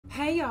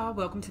y'all,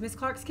 welcome to Miss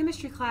Clark's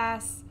chemistry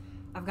class.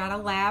 I've got a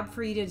lab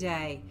for you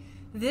today.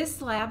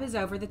 This lab is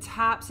over the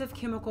types of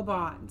chemical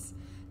bonds.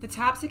 The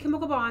types of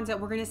chemical bonds that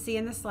we're going to see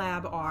in this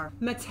lab are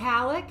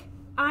metallic,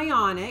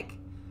 ionic,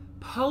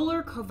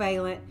 polar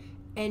covalent,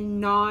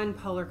 and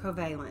non-polar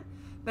covalent.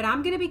 But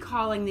I'm going to be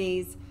calling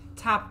these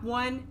type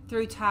 1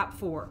 through type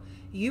 4.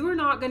 You are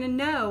not going to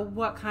know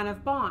what kind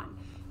of bond.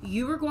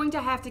 You are going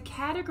to have to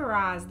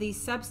categorize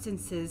these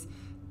substances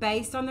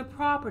based on the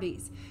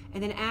properties.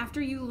 And then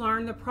after you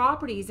learn the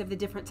properties of the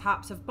different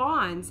types of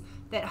bonds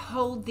that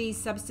hold these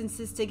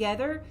substances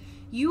together,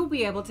 you will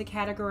be able to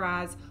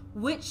categorize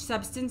which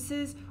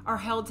substances are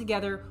held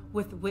together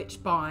with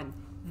which bond.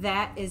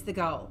 That is the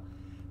goal.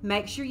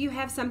 Make sure you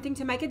have something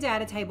to make a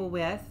data table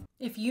with.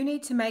 If you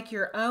need to make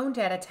your own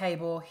data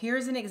table,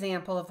 here's an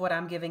example of what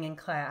I'm giving in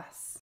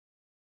class.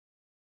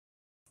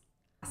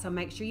 So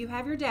make sure you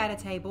have your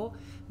data table,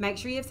 make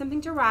sure you have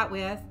something to write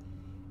with,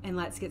 and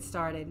let's get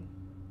started.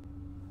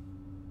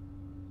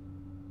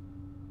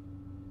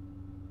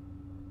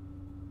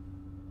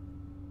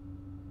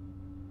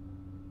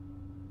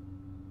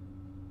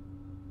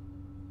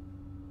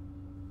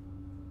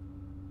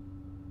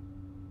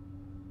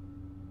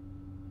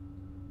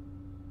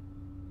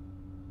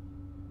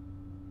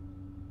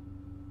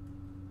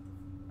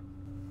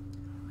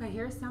 Okay,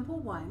 here's sample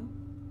 1.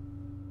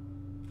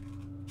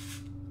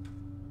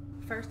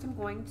 First, I'm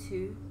going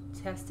to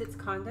test its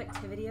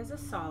conductivity as a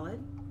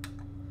solid.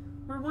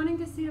 We're wanting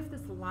to see if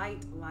this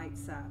light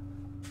lights up.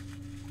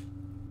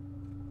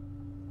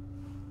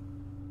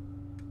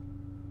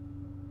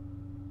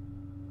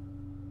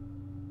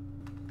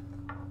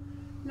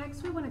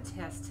 Next, we want to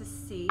test to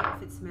see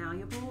if it's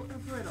malleable or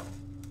brittle.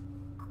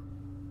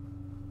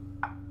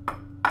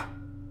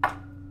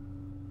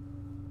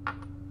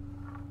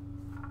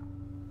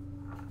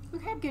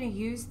 Okay, I'm going to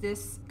use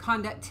this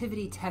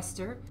conductivity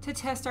tester to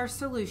test our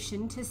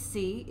solution to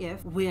see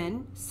if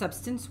when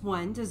substance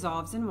 1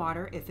 dissolves in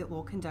water, if it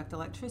will conduct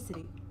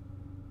electricity.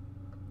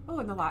 Oh,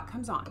 and the light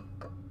comes on.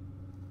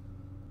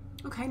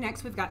 Okay,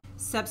 next we've got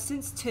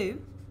substance 2.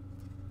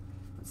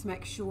 Let's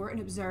make sure and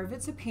observe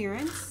its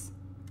appearance.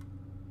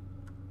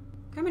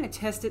 Okay, I'm going to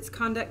test its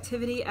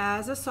conductivity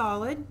as a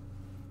solid.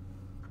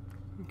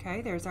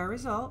 Okay, there's our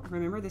result.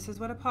 Remember, this is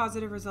what a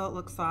positive result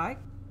looks like.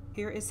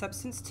 Here is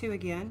substance 2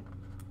 again.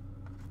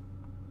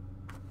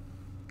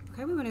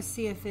 Okay, we want to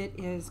see if it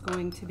is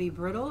going to be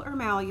brittle or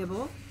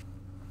malleable.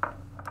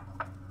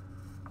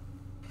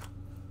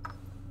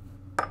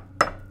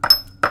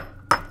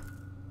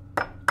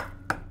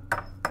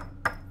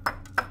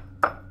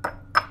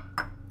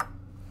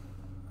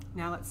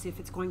 Now let's see if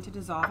it's going to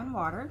dissolve in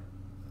water.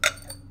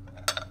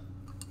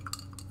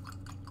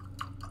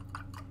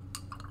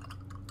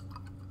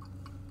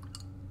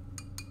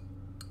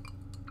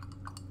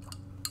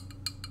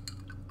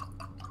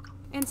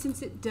 And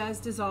since it does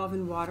dissolve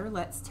in water,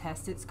 let's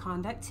test its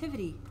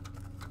conductivity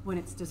when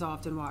it's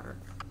dissolved in water.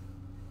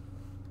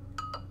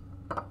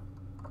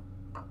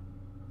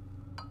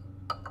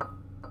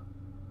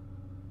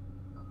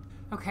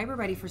 Okay, we're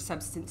ready for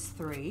substance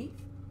 3.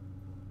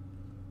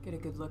 Get a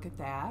good look at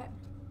that.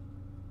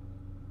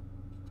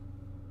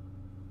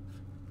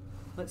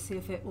 Let's see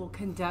if it will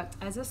conduct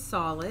as a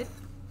solid.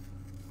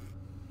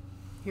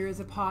 Here is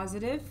a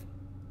positive.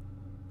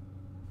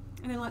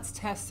 And then let's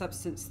test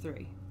substance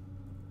 3.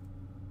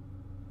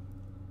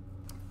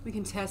 We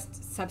can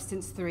test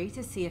substance 3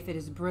 to see if it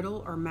is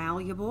brittle or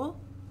malleable.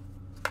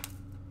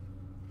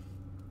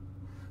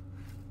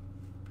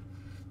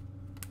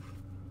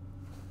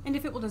 And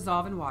if it will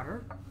dissolve in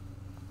water.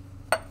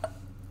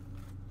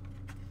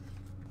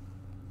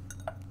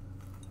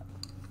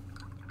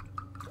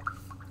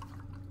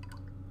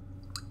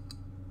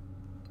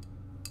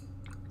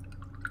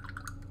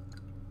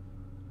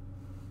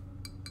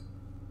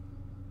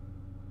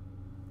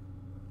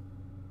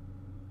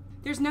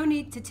 There's no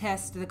need to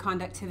test the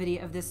conductivity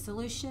of this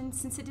solution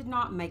since it did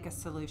not make a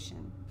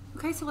solution.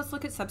 Okay, so let's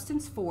look at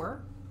substance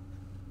 4.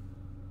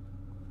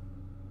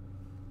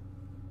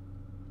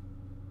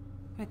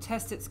 I'm going to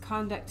test its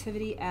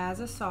conductivity as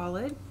a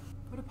solid.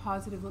 What a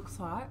positive looks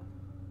like.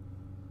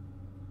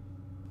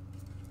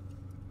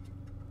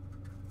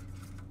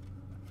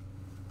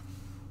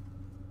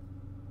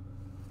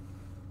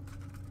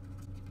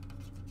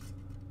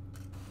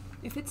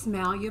 If it's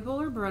malleable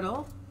or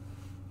brittle.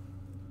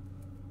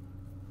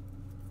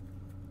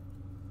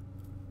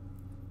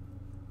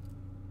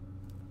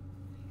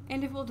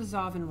 And it will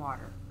dissolve in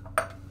water.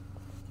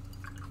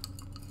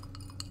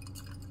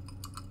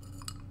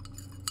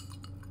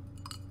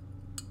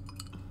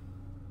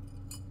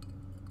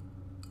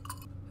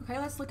 Okay,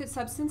 let's look at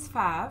substance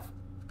 5.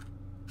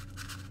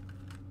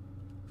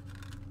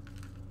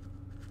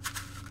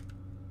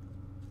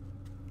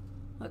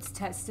 Let's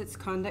test its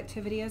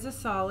conductivity as a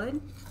solid.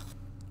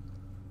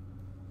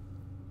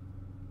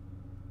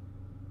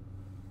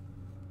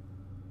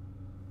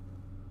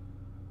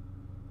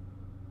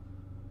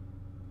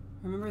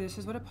 Remember, this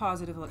is what a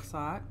positive looks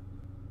like.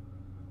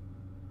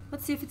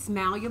 Let's see if it's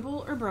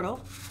malleable or brittle.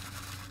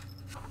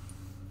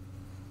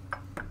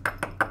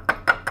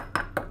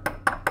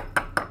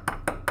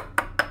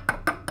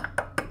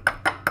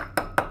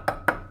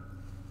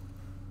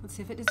 Let's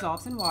see if it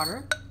dissolves in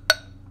water.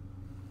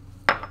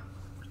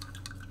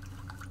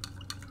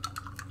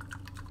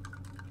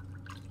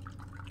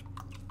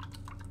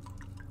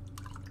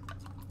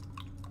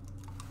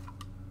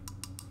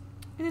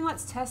 And then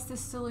let's test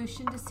this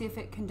solution to see if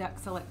it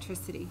conducts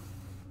electricity.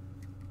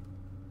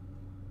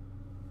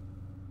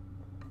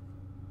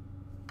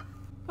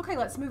 Okay,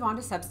 let's move on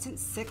to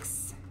substance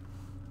 6.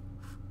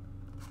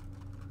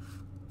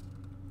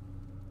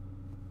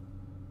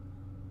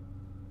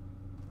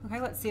 Okay,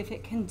 let's see if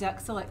it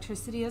conducts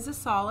electricity as a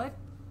solid.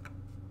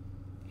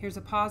 Here's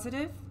a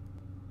positive,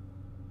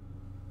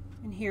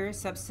 and here is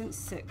substance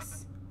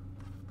 6.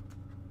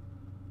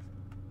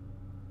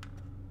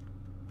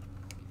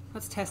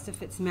 Let's test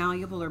if it's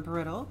malleable or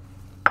brittle.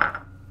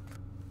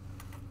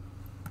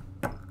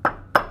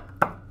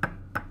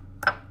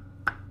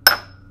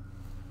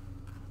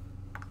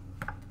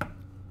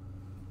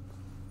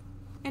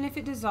 And if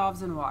it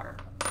dissolves in water.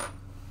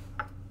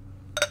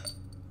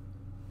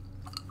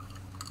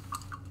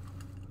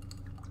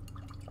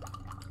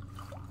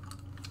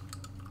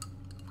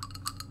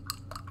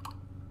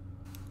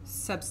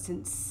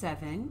 Substance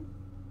 7.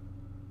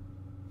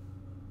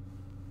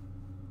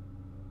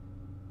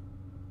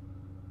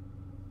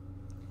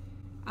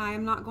 I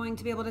am not going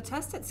to be able to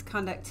test its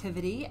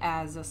conductivity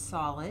as a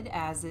solid,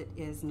 as it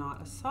is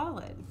not a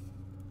solid.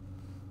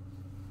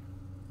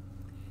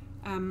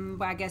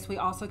 I guess we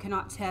also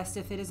cannot test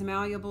if it is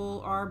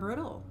malleable or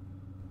brittle.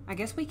 I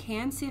guess we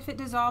can see if it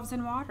dissolves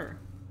in water.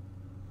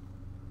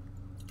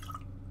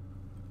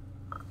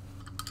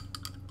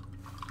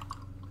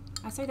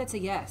 I say that's a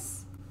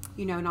yes.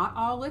 You know, not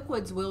all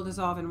liquids will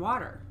dissolve in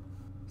water.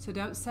 So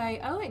don't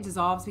say, oh, it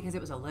dissolves because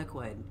it was a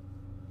liquid.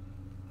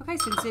 Okay,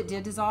 since it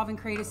did dissolve and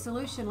create a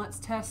solution, let's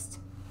test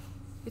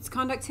its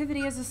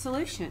conductivity as a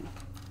solution.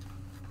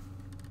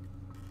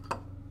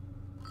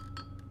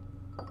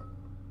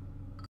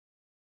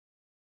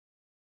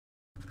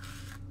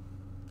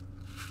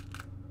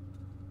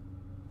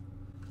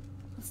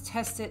 Let's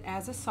test it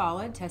as a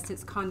solid, test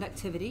its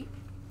conductivity.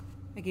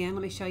 Again,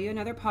 let me show you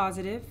another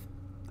positive.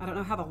 I don't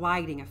know how the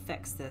lighting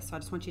affects this, so I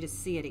just want you to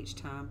see it each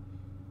time.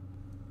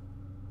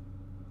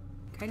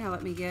 Okay, now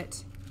let me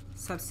get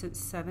substance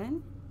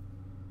 7.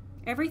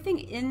 Everything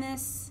in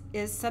this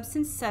is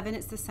substance 7.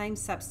 It's the same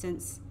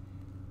substance,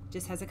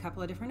 just has a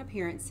couple of different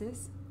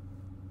appearances.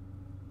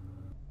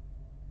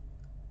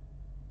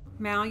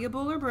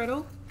 Malleable or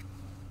brittle.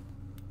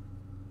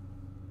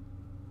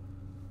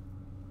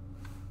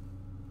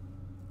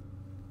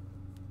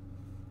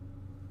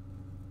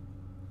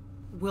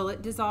 Will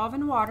it dissolve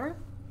in water?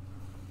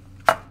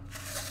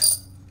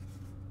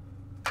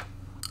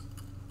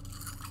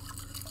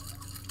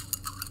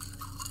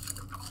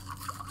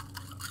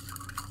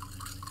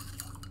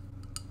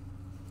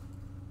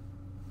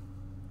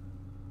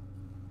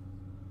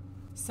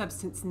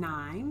 Substance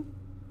 9.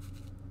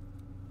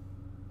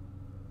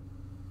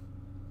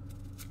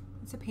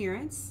 Its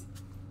appearance.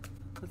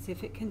 Let's see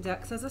if it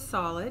conducts as a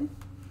solid.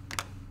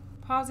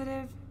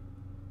 Positive.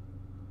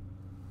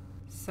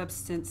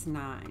 Substance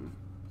 9.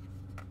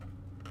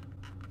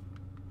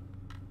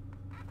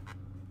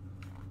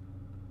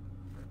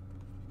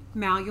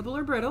 Malleable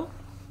or brittle.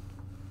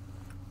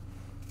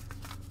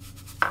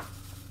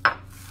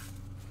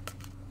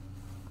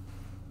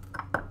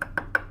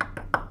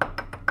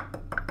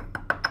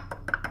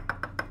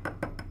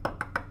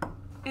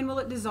 And will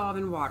it dissolve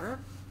in water?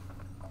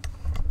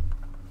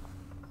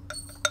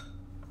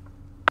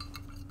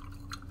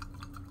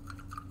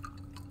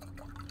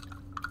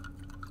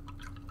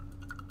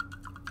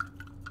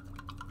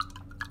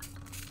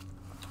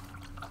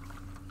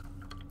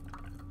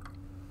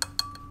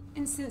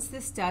 And since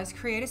this does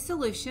create a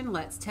solution,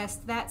 let's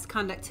test that's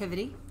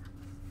conductivity.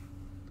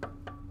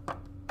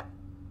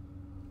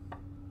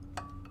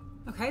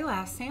 Okay,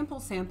 last sample,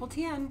 sample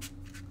 10.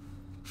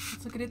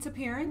 Let's look at its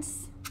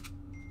appearance.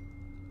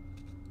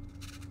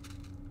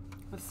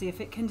 Let's see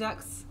if it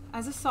conducts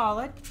as a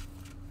solid.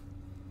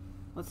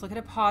 Let's look at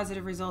a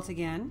positive result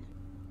again.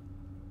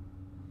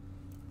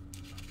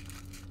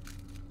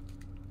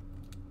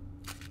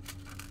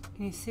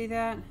 Can you see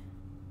that?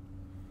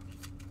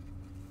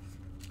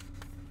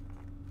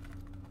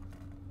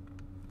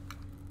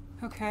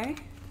 Okay.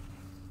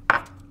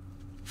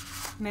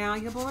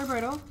 Malleable or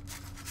brittle?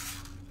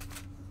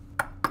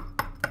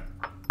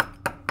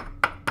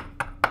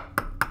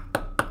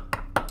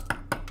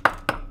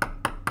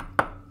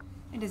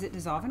 And does it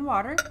dissolve in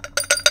water?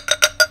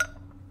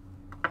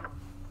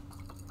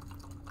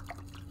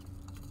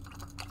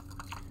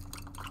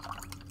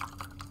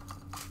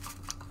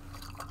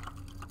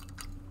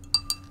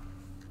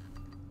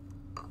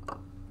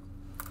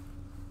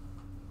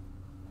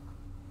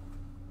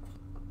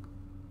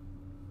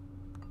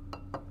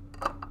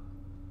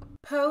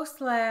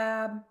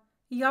 Post-lab.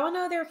 Y'all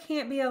know there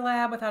can't be a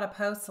lab without a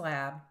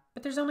post-lab,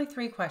 but there's only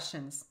 3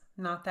 questions.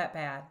 Not that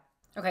bad.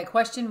 Okay,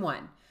 question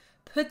 1.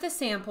 Put the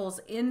samples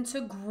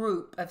into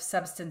group of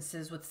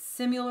substances with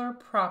similar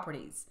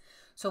properties.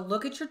 So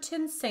look at your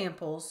 10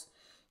 samples,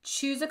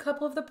 choose a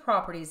couple of the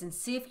properties, and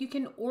see if you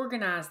can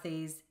organize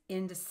these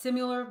into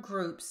similar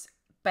groups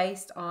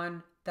based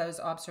on those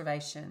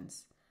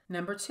observations.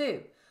 Number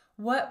 2,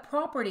 what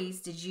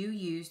properties did you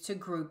use to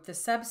group the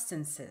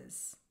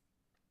substances?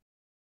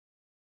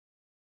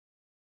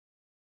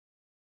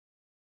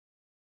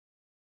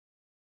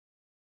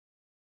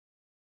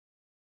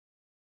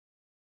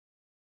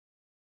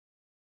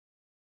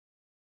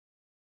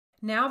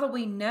 Now that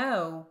we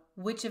know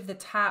which of the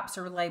types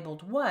are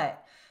labeled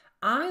what,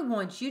 I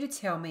want you to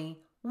tell me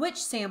which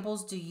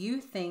samples do you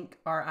think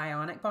are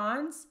ionic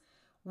bonds,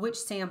 which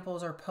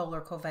samples are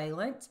polar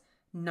covalent,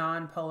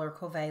 non-polar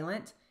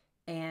covalent,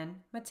 and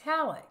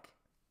metallic.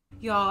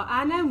 Y'all,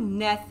 I know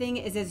nothing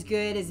is as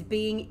good as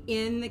being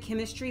in the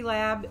chemistry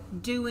lab,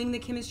 doing the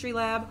chemistry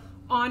lab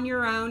on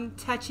your own,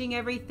 touching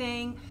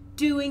everything,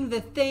 doing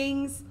the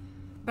things.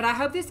 But I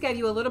hope this gave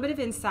you a little bit of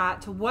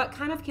insight to what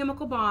kind of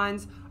chemical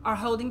bonds are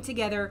holding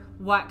together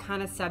what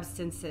kind of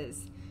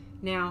substances.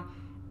 Now,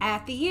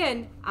 at the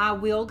end, I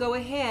will go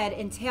ahead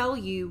and tell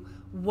you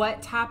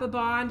what type of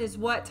bond is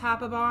what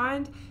type of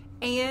bond,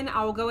 and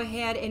I will go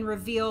ahead and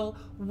reveal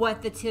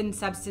what the 10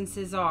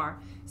 substances are.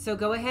 So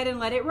go ahead and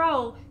let it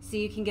roll so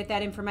you can get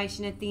that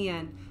information at the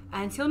end.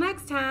 Until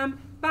next time,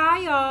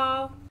 bye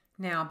y'all.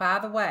 Now, by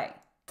the way,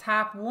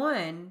 type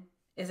 1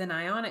 is an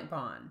ionic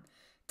bond.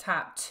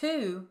 Type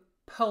 2,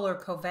 polar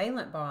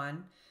covalent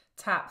bond.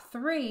 Type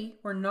 3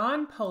 were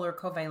non-polar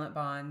covalent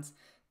bonds.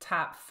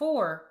 Type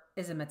 4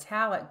 is a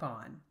metallic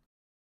bond.